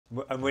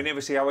And we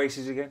never see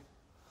Oasis again?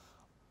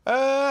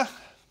 I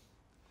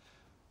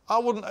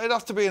wouldn't. It'd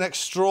have to be an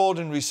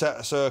extraordinary set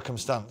of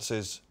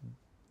circumstances.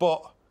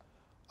 But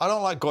I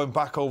don't like going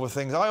back over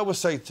things. I always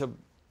say to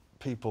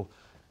people,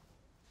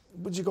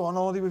 would you go on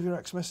holiday with your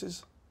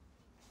ex-missus?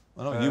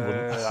 I know you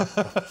wouldn't.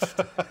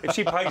 If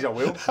she pays, I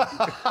will.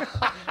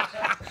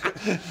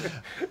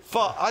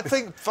 But I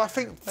think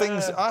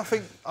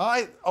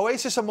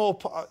Oasis are more.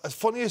 As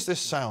funny as this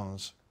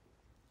sounds,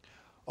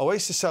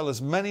 Oasis sell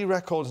as many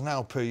records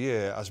now per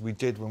year as we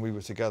did when we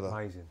were together.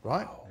 Amazing,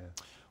 right? Wow.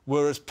 Yeah.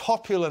 We're as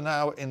popular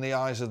now in the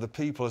eyes of the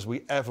people as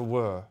we ever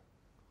were,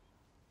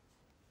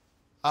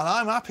 and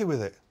I'm happy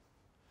with it.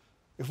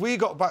 If we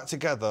got back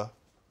together,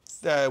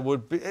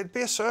 it'd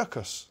be a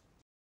circus.